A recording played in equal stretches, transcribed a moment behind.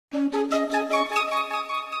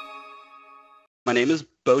My name is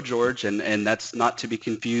Bo George, and that's not to be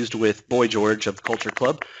confused with Boy George of Culture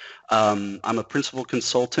Club. I'm a principal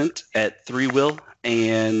consultant at ThreeWill,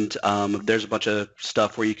 and there's a bunch of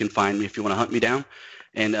stuff where you can find me if you want to hunt me down.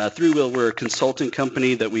 And ThreeWill, we're a consulting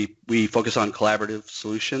company that we focus on collaborative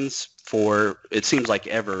solutions for, it seems like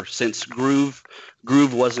ever, since Groove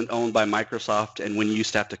wasn't owned by Microsoft, and when you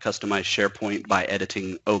used to have to customize SharePoint by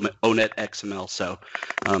editing ONET XML. So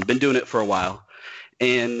been doing it for a while.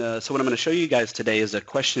 And so what I'm going to show you guys today is a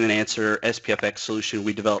question and answer SPFx solution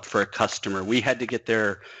we developed for a customer. We had to get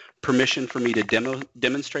their permission for me to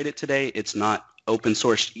demonstrate it today. It's not open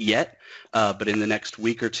source yet, but in the next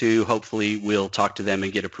week or two, hopefully we'll talk to them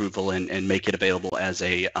and get approval and make it available as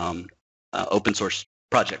a open source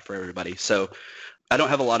project for everybody. So I don't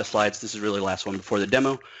have a lot of slides. This is really the last one before the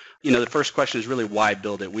demo. You know, the first question is really why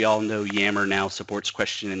build it? We all know Yammer now supports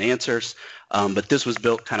question and answers, but this was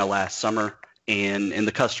built kind of last summer. And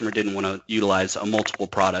the customer didn't want to utilize multiple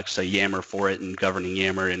products, so Yammer for it and governing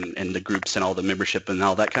Yammer and the groups and all the membership and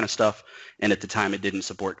all that kind of stuff. And at the time, it didn't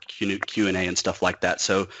support Q&A and stuff like that.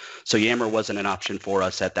 So Yammer wasn't an option for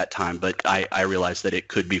us at that time, but I realized that it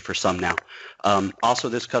could be for some now. Also,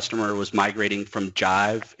 this customer was migrating from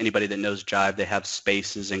Jive. Anybody that knows Jive, they have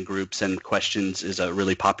spaces and groups, and questions is a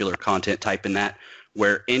really popular content type in that,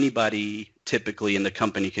 where anybody typically in the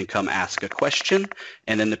company can come ask a question,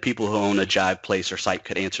 and then the people who own a Jive place or site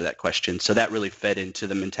could answer that question. So that really fed into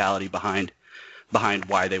the mentality behind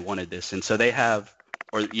why they wanted this. And so they have,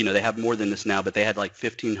 or they have more than this now, but they had like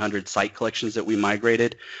 1,500 site collections that we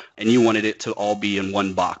migrated, and you wanted it to all be in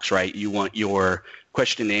one box, right? You want your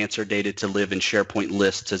question and answer data to live in SharePoint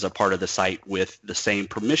lists as a part of the site with the same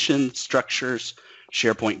permission structures,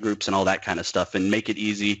 SharePoint groups, and all that kind of stuff, and make it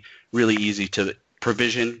easy, really easy to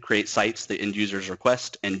provision, create sites the end users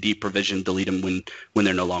request, and deprovision, delete them when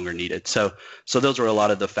they're no longer needed. So those are a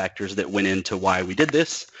lot of the factors that went into why we did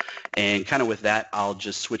this. And kind of with that, I'll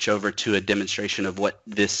just switch over to a demonstration of what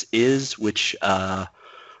this is, which I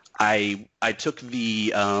took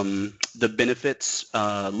the benefits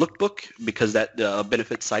lookbook, because that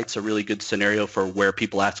benefits site's a really good scenario for where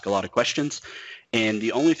people ask a lot of questions. And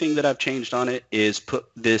the only thing that I've changed on it is put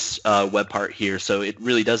this web part here. So it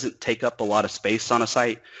really doesn't take up a lot of space on a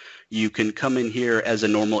site. You can come in here as a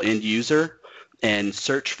normal end user and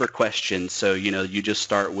search for questions. So, you just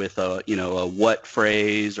start with a what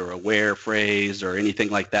phrase or a where phrase or anything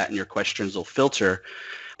like that, and your questions will filter.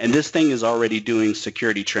 And this thing is already doing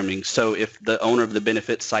security trimming. So if the owner of the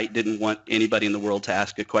benefit site didn't want anybody in the world to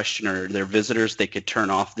ask a question, or their visitors, they could turn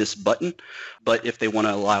off this button. But if they want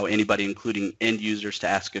to allow anybody, including end users, to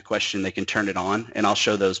ask a question, they can turn it on. And I'll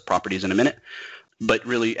show those properties in a minute. But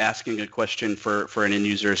really asking a question for an end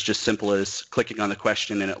user is just simple as clicking on the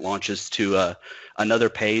question and it launches to another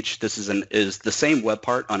page. This is the same web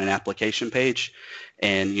part on an application page.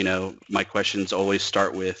 And, my questions always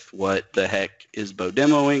start with, what the heck is Bo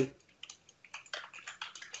demoing?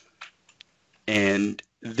 And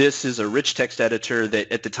this is a rich text editor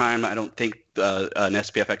that at the time, I don't think an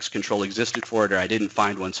SPFx control existed for it, or I didn't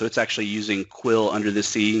find one. So it's actually using Quill under the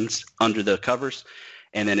scenes, under the covers.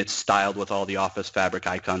 And then it's styled with all the Office Fabric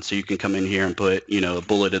icons. So you can come in here and put, a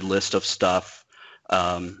bulleted list of stuff.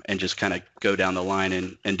 And just kind of go down the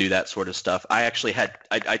line and do that sort of stuff. I actually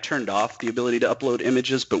I turned off the ability to upload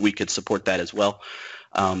images, but we could support that as well.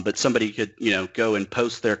 But somebody could, go and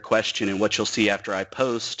post their question, and what you'll see after I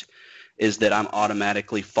post is that I'm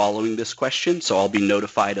automatically following this question, so I'll be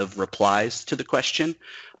notified of replies to the question.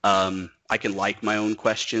 I can like my own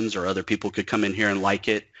questions, or other people could come in here and like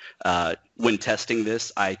it. When testing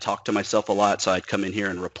this, I talk to myself a lot, so I'd come in here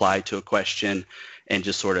and reply to a question and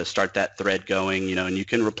just sort of start that thread going, and you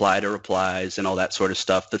can reply to replies and all that sort of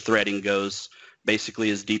stuff. The threading goes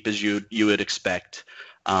basically as deep as you would expect.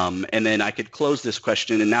 And then I could close this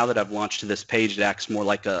question, and now that I've launched to this page, it acts more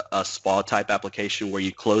like a SPA type application where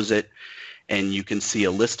you close it and you can see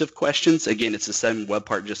a list of questions. Again, it's the same web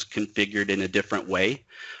part, just configured in a different way.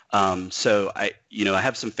 So I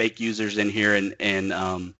have some fake users in here,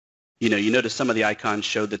 and you notice some of the icons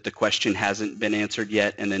show that the question hasn't been answered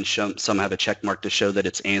yet, and then some have a check mark to show that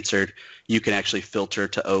it's answered. You can actually filter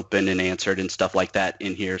to open and answered and stuff like that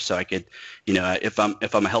in here. So I could, if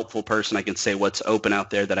I'm a helpful person, I can say what's open out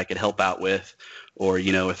there that I could help out with, or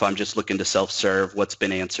if I'm just looking to self-serve, what's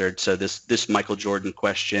been answered. So this Michael Jordan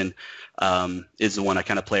question is the one I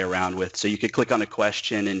kind of play around with. So you could click on a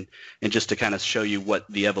question, and just to kind of show you what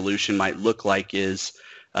the evolution might look like is,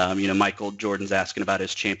 Michael Jordan's asking about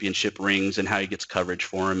his championship rings and how he gets coverage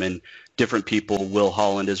for him, and different people. Will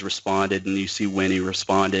Holland has responded, and you see when he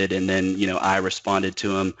responded, and then I responded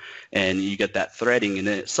to him, and you get that threading. And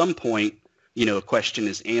then at some point, a question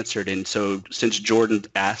is answered. And so since Jordan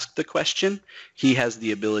asked the question, he has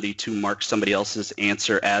the ability to mark somebody else's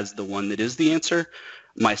answer as the one that is the answer.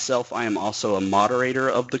 Myself, I am also a moderator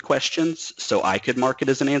of the questions, so I could mark it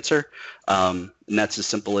as an answer. And that's as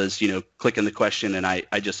simple as, clicking the question and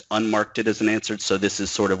I just unmarked it as an answer. So this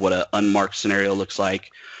is sort of what an unmarked scenario looks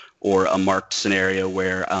like, or a marked scenario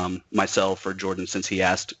where myself or Jordan, since he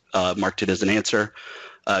asked, marked it as an answer.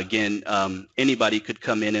 Again, anybody could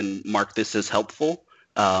come in and mark this as helpful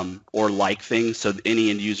or like things, so any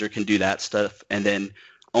end user can do that stuff. And then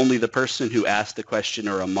only the person who asked the question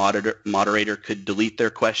or a moderator could delete their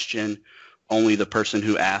question. Only the person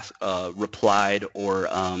who asked, replied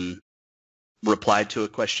to a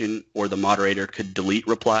question or the moderator could delete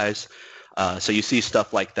replies. So you see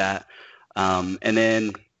stuff like that. And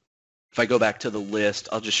then if I go back to the list,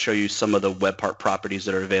 I'll just show you some of the web part properties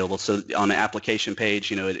that are available. So on the application page,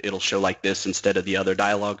 it'll show like this instead of the other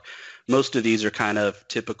dialog. Most of these are kind of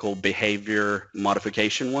typical behavior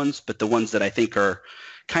modification ones, but the ones that I think are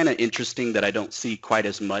kind of interesting that I don't see quite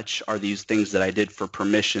as much are these things that I did for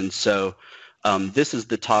permissions. So this is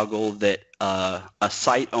the toggle that a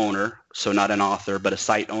site owner, so not an author, but a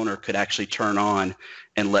site owner could actually turn on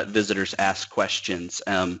and let visitors ask questions.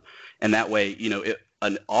 And that way,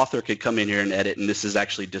 an author could come in here and edit, and this is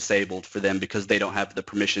actually disabled for them because they don't have the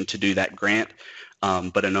permission to do that grant,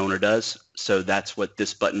 but an owner does. So that's what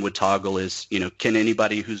this button would toggle is, can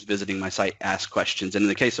anybody who's visiting my site ask questions? And in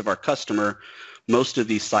the case of our customer, most of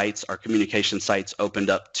these sites are communication sites opened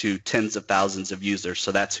up to tens of thousands of users,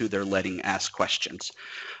 so that's who they're letting ask questions.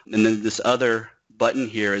 And then this other button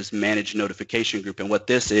here is Manage Notification Group, and what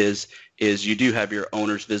this is you do have your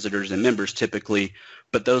owners, visitors, and members typically,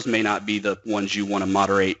 but those may not be the ones you want to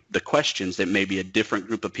moderate the questions. It may be a different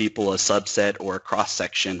group of people, a subset, or a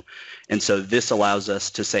cross-section. And so this allows us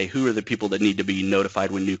to say who are the people that need to be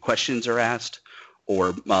notified when new questions are asked,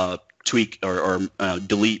 or tweak or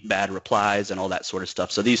delete bad replies and all that sort of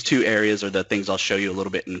stuff. So these two areas are the things I'll show you a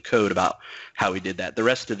little bit in code about how we did that. The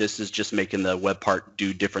rest of this is just making the web part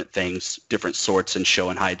do different things, different sorts, and show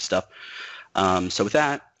and hide stuff. So with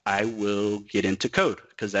that, I will get into code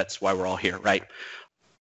because that's why we're all here, right?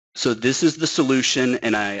 So this is the solution,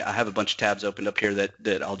 and I have a bunch of tabs opened up here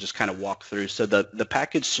that I'll just kind of walk through. So the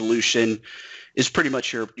package solution is pretty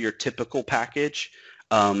much your typical package.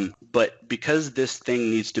 But because this thing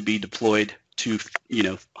needs to be deployed to,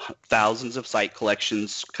 thousands of site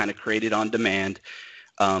collections kind of created on demand,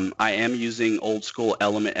 I am using old school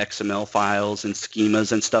element XML files and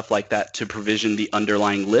schemas and stuff like that to provision the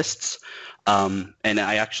underlying lists. And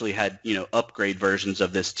I actually had, upgrade versions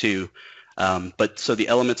of this too. But so the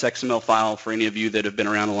elements XML file, for any of you that have been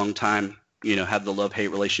around a long time, have the love-hate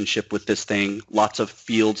relationship with this thing. Lots of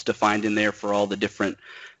fields defined in there for all the different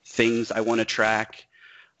things I want to track.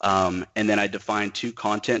 And then I define two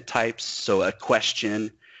content types, so a question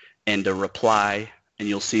and a reply. And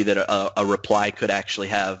you'll see that a reply could actually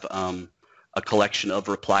have a collection of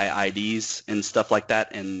reply IDs and stuff like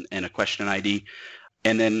that, and a question ID.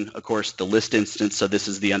 And then, of course, the list instance. So this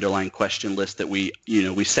is the underlying question list that we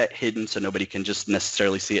set hidden so nobody can just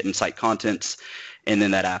necessarily see it in site contents. And then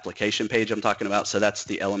that application page I'm talking about. So that's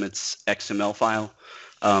the elements XML file.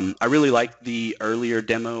 I really liked the earlier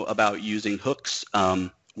demo about using hooks.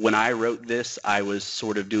 When I wrote this, I was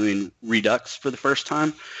sort of doing Redux for the first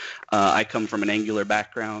time. I come from an Angular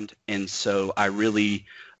background, and so I really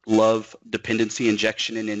love dependency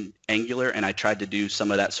injection in Angular, and I tried to do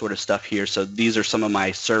some of that sort of stuff here. So these are some of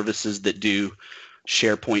my services that do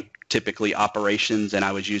SharePoint, typically operations, and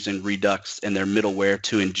I was using Redux and their middleware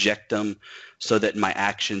to inject them so that my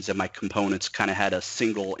actions and my components kind of had a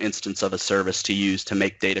single instance of a service to use to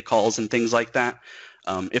make data calls and things like that.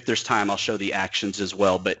 If there's time, I'll show the actions as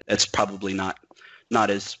well, but it's probably not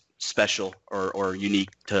as special or unique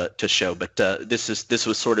to show. But this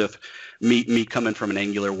was sort of me coming from an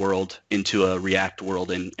Angular world into a React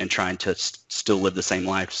world and trying to still live the same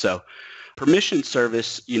life. So permission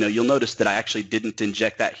service, you'll notice that I actually didn't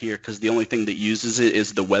inject that here because the only thing that uses it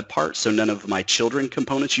is the web part. So none of my children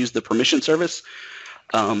components use the permission service.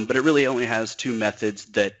 But it really only has two methods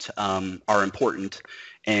that are important.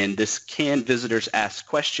 And this can visitors ask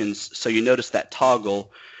questions. So you notice that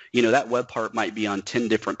toggle, that web part might be on 10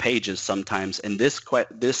 different pages sometimes. And this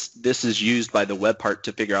is used by the web part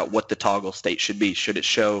to figure out what the toggle state should be. Should it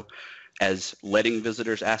show as letting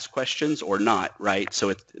visitors ask questions or not, right?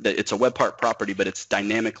 So it's a web part property, but it's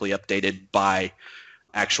dynamically updated by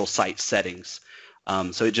actual site settings.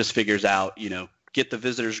 So it just figures out, get the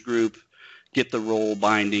visitors group, get the role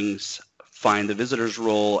bindings, find the visitors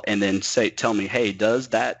role, and then tell me, hey, does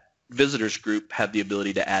that visitors group have the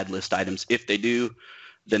ability to add list items? If they do,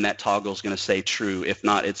 then that toggle is going to say true. If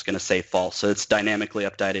not, it's going to say false. So it's dynamically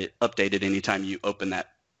updated anytime you open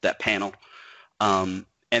that panel.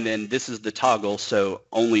 And then this is the toggle, so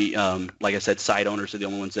only, like I said, site owners are the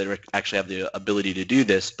only ones that actually have the ability to do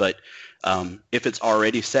this. But if it's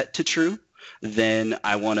already set to true, then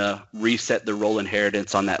I want to reset the role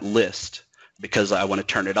inheritance on that list because I want to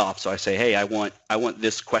turn it off. So I say, hey, I want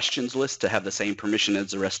this questions list to have the same permission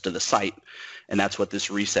as the rest of the site, and that's what this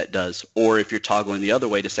reset does. Or if you're toggling the other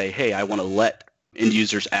way to say, hey, I want to let end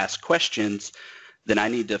users ask questions, then I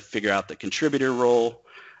need to figure out the contributor role.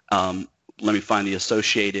 Let me find the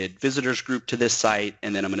associated visitors group to this site,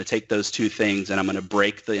 and then I'm going to take those two things and I'm going to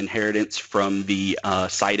break the inheritance from the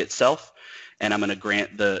site itself, and I'm going to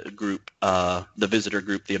grant the group, the visitor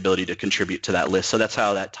group, the ability to contribute to that list. So that's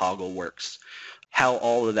how that toggle works. How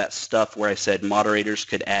all of that stuff where I said moderators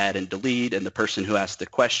could add and delete, and the person who asked the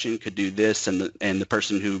question could do this, and the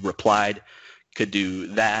person who replied could do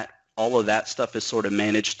that. All of that stuff is sort of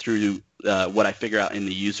managed through what I figure out in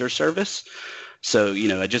the user service. So,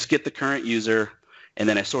 I just get the current user, and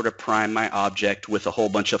then I sort of prime my object with a whole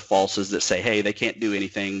bunch of falses that say, hey, they can't do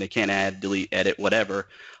anything, they can't add, delete, edit, whatever.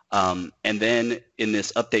 And then in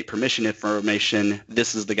this update permission information,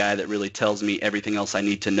 this is the guy that really tells me everything else I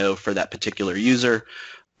need to know for that particular user.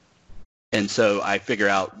 And so I figure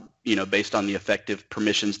out, based on the effective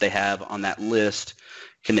permissions they have on that list,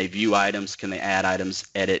 can they view items, can they add items,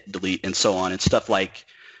 edit, delete, and so on. And stuff like,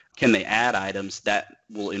 can they add items, that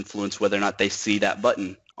will influence whether or not they see that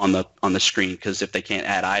button on the screen, because if they can't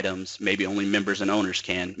add items, maybe only members and owners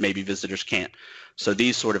can, maybe visitors can't. So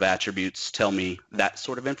these sort of attributes tell me that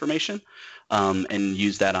sort of information, and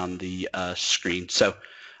use that on the screen. So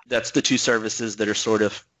that's the two services that are sort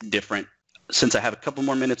of different. Since I have a couple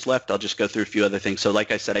more minutes left, I'll just go through a few other things. So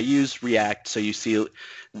like I said, I use React, so you see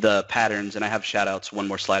the patterns, and I have shoutouts, one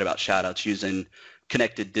more slide about shoutouts using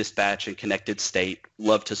connected dispatch and connected state.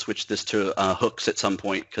 Love to switch this to hooks at some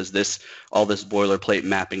point, because all this boilerplate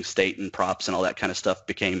mapping state and props and all that kind of stuff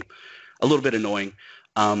became a little bit annoying.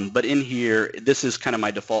 But in here, this is kind of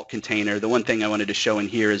my default container. The one thing I wanted to show in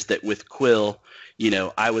here is that with Quill,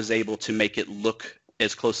 I was able to make it look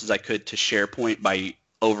as close as I could to SharePoint by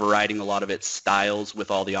overriding a lot of its styles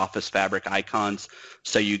with all the Office Fabric icons,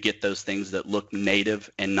 so you get those things that look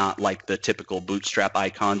native and not like the typical Bootstrap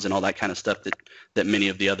icons and all that kind of stuff that many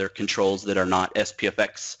of the other controls that are not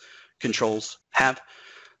SPFx controls have.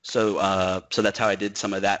 So that's how I did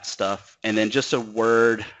some of that stuff. And then just a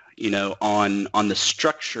word, on the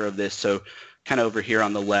structure of this. So kind of over here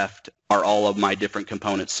on the left are all of my different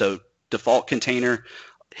components. So default container,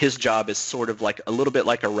 his job is sort of like a little bit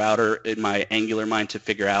like a router in my Angular mind to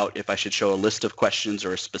figure out if I should show a list of questions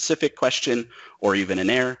or a specific question or even an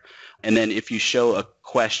error. And then if you show a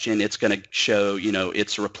question, it's going to show,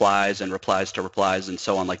 its replies and replies to replies and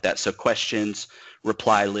so on like that. So questions,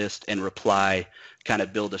 reply list, and reply kind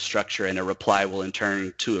of build a structure, and a reply will in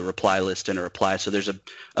turn to a reply list and a reply. So there's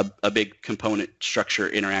a big component structure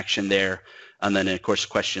interaction there. And then, of course,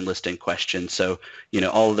 question list and question. So,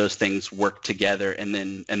 all of those things work together. And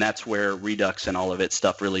that's where Redux and all of its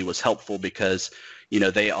stuff really was helpful, because,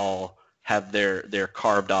 they all have their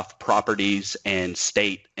carved off properties and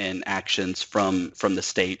state and actions from the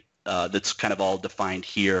state that's kind of all defined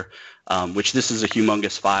here, which this is a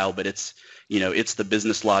humongous file, but it's the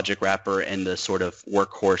business logic wrapper and the sort of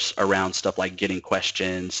workhorse around stuff like getting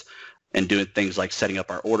questions and doing things like setting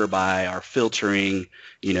up our order by, our filtering,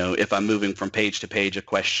 if I'm moving from page to page of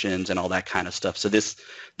questions and all that kind of stuff. So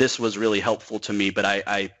this was really helpful to me, but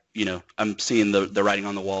I'm seeing the writing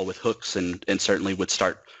on the wall with hooks, and certainly would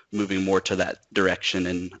start moving more to that direction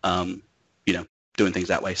and, doing things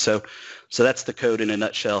that way. So that's the code in a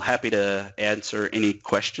nutshell. Happy to answer any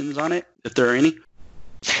questions on it, if there are any.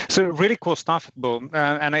 So really cool stuff, Boom.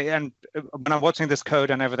 And when I'm watching this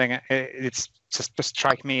code and everything, it's just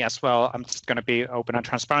strike me as well. I'm just going to be open and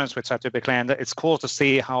transparent, which I typically, and it's cool to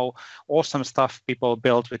see how awesome stuff people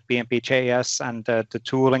build with BMP.js and the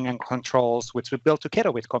tooling and controls, which we built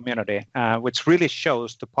together with community, which really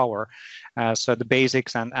shows the power. So the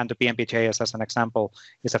basics and the BMP.js as an example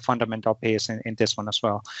is a fundamental piece in this one as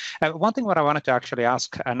well. One thing what I wanted to actually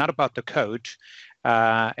ask, not about the code,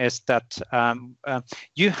 is that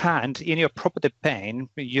you had in your property pane,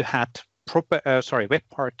 you had web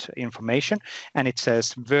part information, and it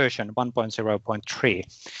says version 1.0.3.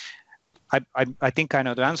 I think I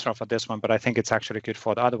know the answer for this one, but I think it's actually good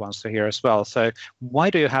for the other ones to hear as well. So why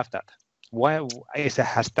do you have that? Why has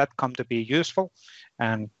that come to be useful?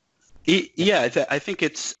 And yeah, I think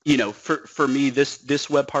it's, for me, this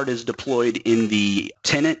web part is deployed in the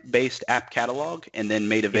tenant-based app catalog and then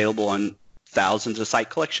made available on thousands of site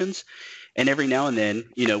collections. And every now and then,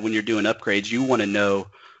 when you're doing upgrades, you want to know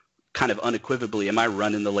kind of unequivocally, am I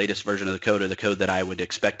running the latest version of the code or the code that I would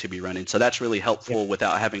expect to be running? So that's really helpful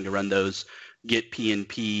without having to run those git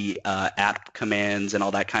PNP app commands and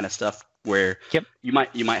all that kind of stuff, where you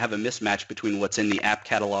might have a mismatch between what's in the app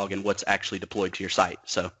catalog and what's actually deployed to your site.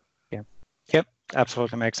 So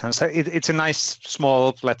absolutely makes sense. It's a nice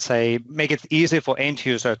small, let's say, make it easy for end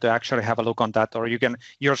user to actually have a look on that, or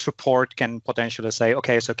your support can potentially say,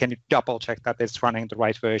 okay, so can you double check that it's running the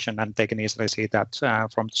right version, and they can easily see that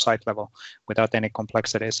from the site level without any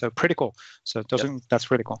complexity. So pretty cool. So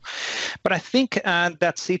that's really cool. But I think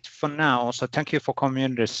that's it for now. So thank you for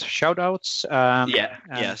community's shout outs.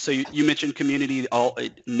 So you mentioned community.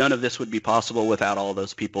 None of this would be possible without all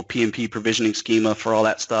those people. PnP provisioning schema for all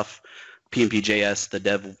that stuff. PnP.js, the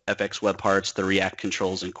DevFX web parts, the React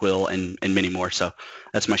controls, and Quill, and many more. So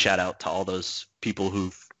that's my shout out to all those people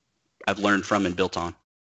who I've learned from and built on.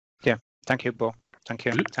 Yeah, thank you, Bo. Thank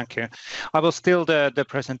you. Thank you. I will steal the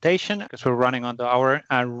presentation because we're running on the hour.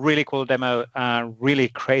 Really cool demo, really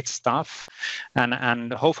great stuff.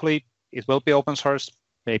 And hopefully it will be open source.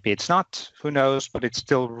 Maybe it's not, who knows, but it's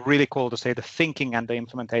still really cool to see the thinking and the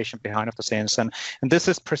implementation behind the scenes. And this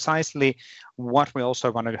is precisely what we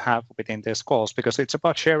also want to have within these calls, because it's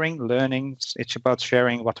about sharing learnings, it's about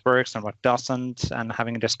sharing what works and what doesn't, and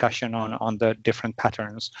having a discussion on the different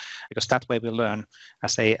patterns, because that way we learn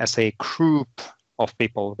as a group of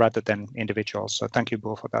people rather than individuals. So thank you,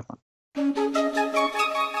 Bo, for that one.